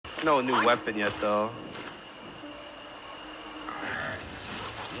No new weapon yet, though.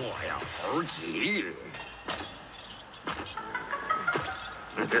 莫要猴急，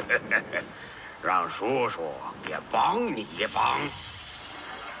让叔叔也帮你一帮。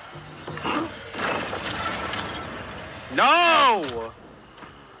No!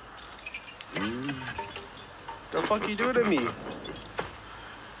 The fuck you do to me?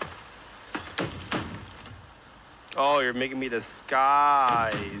 Oh, you're making me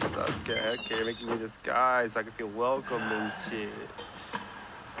disguise. Okay, you're making me disguise so I can feel welcome and shit.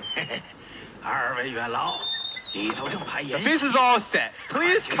 二位元老，里头正排 The 演 feast is all set.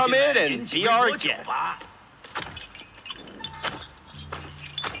 Please come in and be our guest.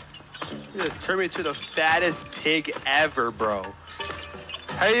 You just turned me into the fattest pig ever, bro.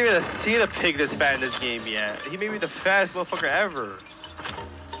 I haven't even seen a pig this fat in this game yet. He made me the fattest motherfucker ever.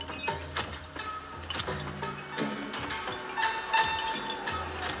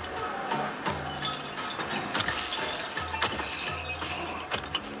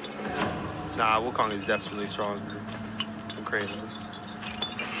 Nah, Wukong is definitely stronger than Kratos.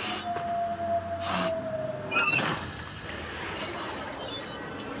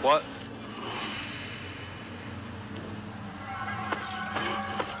 What?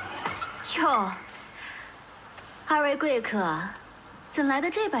哟，二位贵客，怎来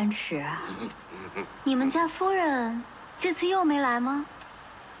的这般迟啊？你们家夫人这次又没来吗？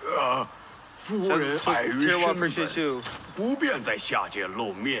夫人碍于身份，不便在下界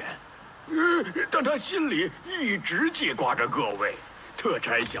露面。但她心里一直记挂着各位，特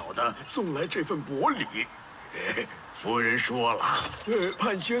差小的送来这份薄礼。夫人说了，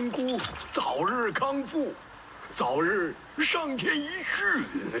盼仙姑早日康复，早日上天一续。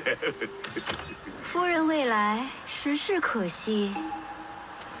夫人未来，实是可惜。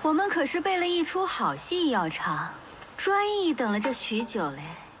我们可是备了一出好戏要唱，专意等了这许久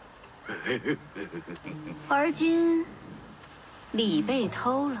嘞。而今礼被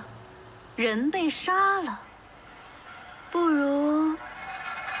偷了，人被杀了，不如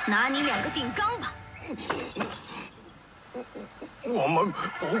拿你两个顶缸吧。我们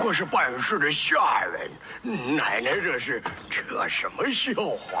不过是办事的下人，奶奶这是扯什么笑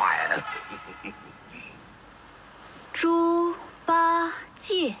话呀？猪八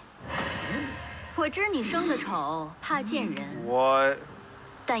戒，我知你生的丑，怕见人。What?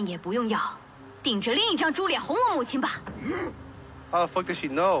 但也不用要，顶着另一张猪脸哄我母亲吧。How the fuck does she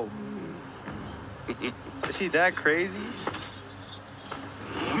know? Is she that crazy?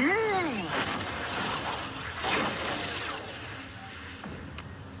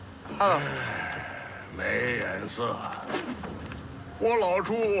 How the 没眼色。我老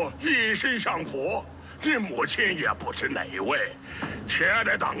朱一心向佛，你母亲也不知哪位，且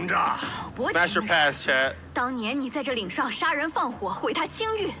得等着。薄 Smash your 情 pass, chat. 当年你在这岭上杀人放火，毁他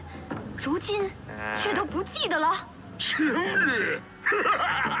清誉，如今却都不记得了。清誉，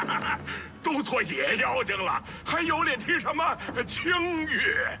都做野妖精了，还有脸提什么清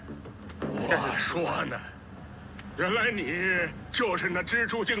誉？话说呢，原来你就是那蜘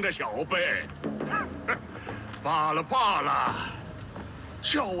蛛精的小辈。罢了罢了，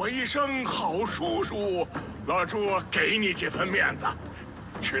叫我一声好叔叔，老朱给你几分面子，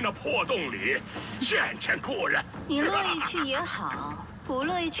去那破洞里见见故人。你乐意去也好，不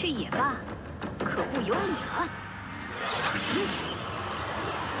乐意去也罢，可不由你了。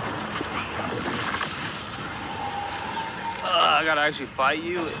I gotta actually fight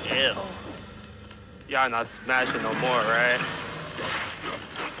you? Ew. Y'all not smashing no more, right?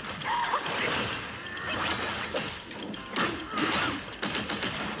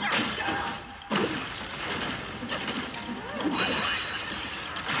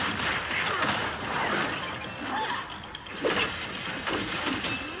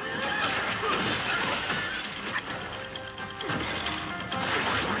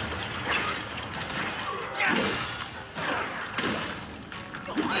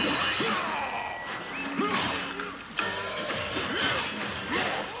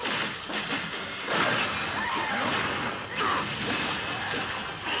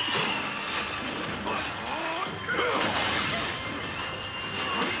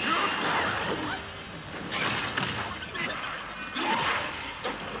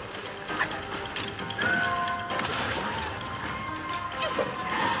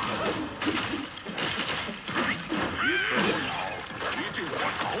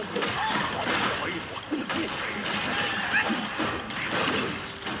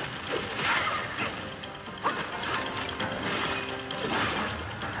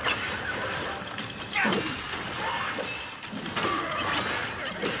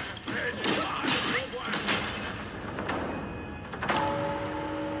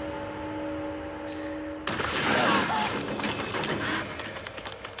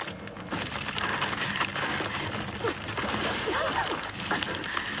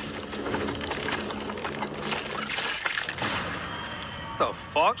 the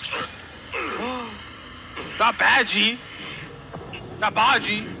fuck? Not Badgie. Not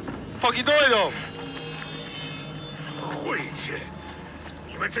Baji. Fuck you doing though? 晦气！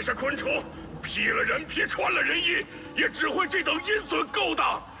你们这些昆虫，劈了人皮，穿了人衣，也只会这等阴损勾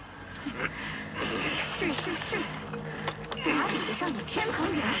当。是，哪比得上你天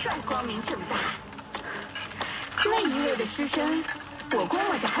蓬元帅光明正大？那一位的尸身，我估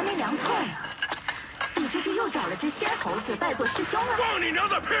摸着还没凉透呢。你这就又找了只仙猴子拜做师兄了？放你娘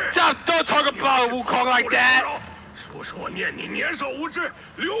的屁 Don't talk about Wukong like that. 叔叔，我念你年少无知，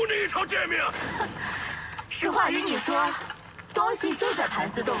留你一条贱命。实话与你说，东西就在盘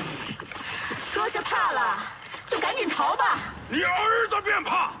丝洞里。若是怕了，就赶紧逃吧。你儿子便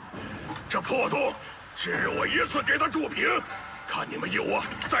怕。这破洞，今日我一次给他筑平，看你们有我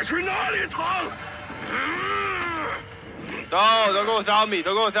再去哪里藏。No, don't go without me.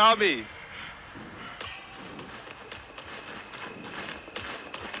 Don't go without me.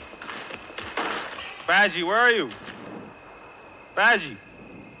 Badgie, where are you? Badgie.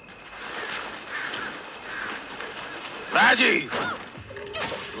 Badgie!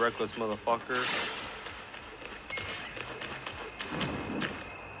 Reckless motherfucker.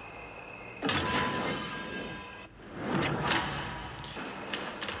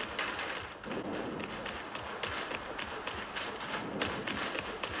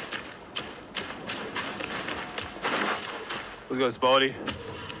 Let's go, Spody.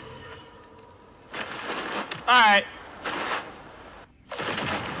 Alright.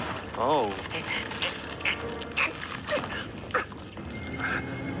 Oh.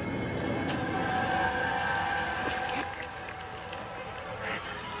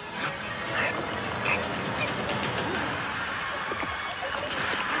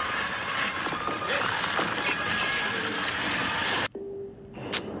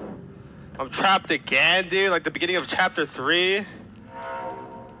 I'm trapped again, dude. Like the beginning of chapter 3.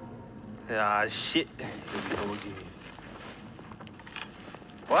 Ah, shit.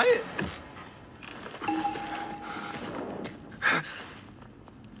 What?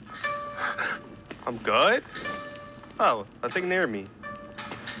 I'm good? Oh, nothing near me.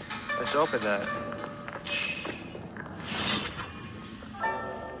 I should open that.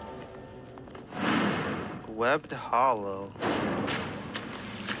 Webbed hollow.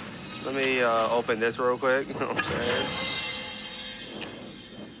 Let me open this real quick. You know what I'm saying?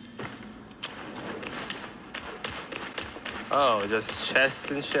 Oh, just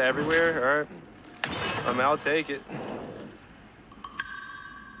chests and shit everywhere? Alright. I mean, I'll take it.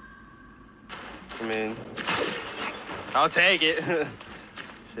 I mean, I'll take it.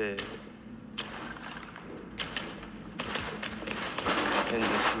 Shit. And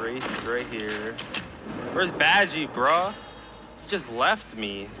the grace is right here. Where's Badgie, bruh? He just left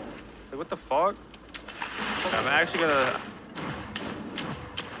me. Like, what the fuck? I'm actually gonna...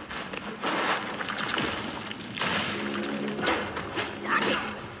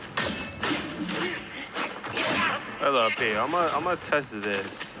 Hello, P. I'm gonna test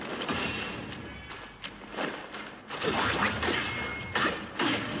this.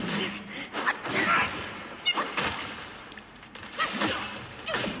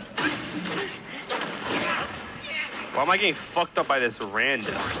 Why am I getting fucked up by this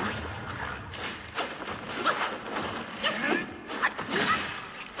random?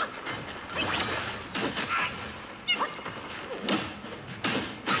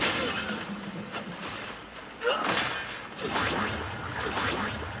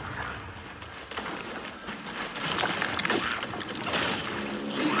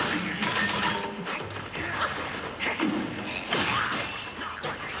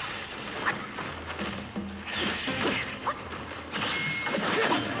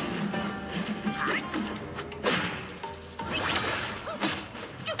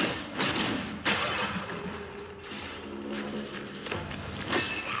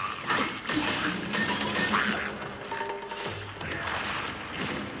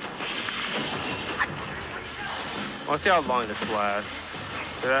 I want to see how long this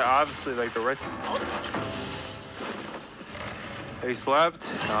lasts. Obviously, like the red. Have you slept?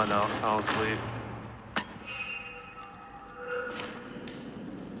 Oh no, I don't sleep.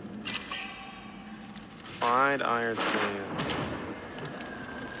 Find iron sand.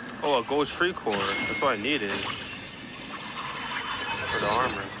 Oh, a gold tree core. That's what I needed for the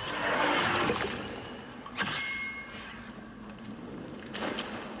armor.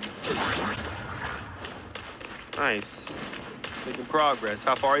 Nice. Making progress.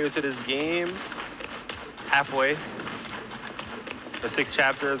 How far are you into this game? Halfway. There's 6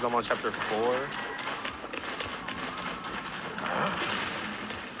 chapters. I'm on chapter 4.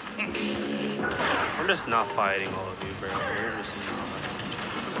 I'm just not fighting all of you, bro. You're just not.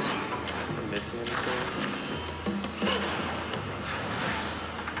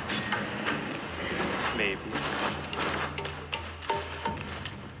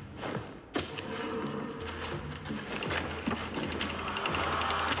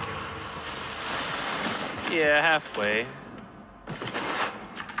 Yeah, halfway.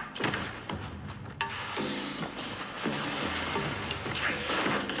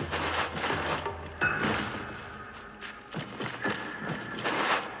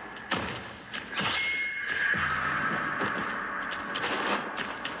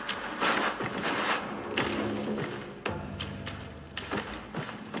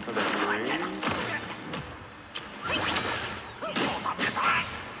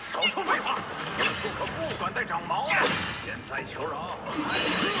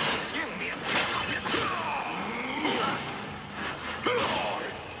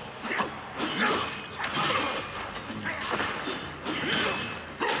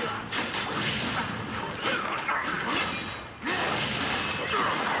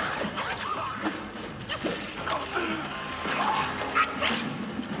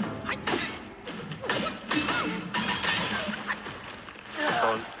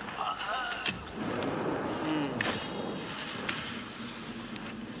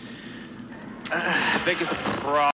 Vegas a pro.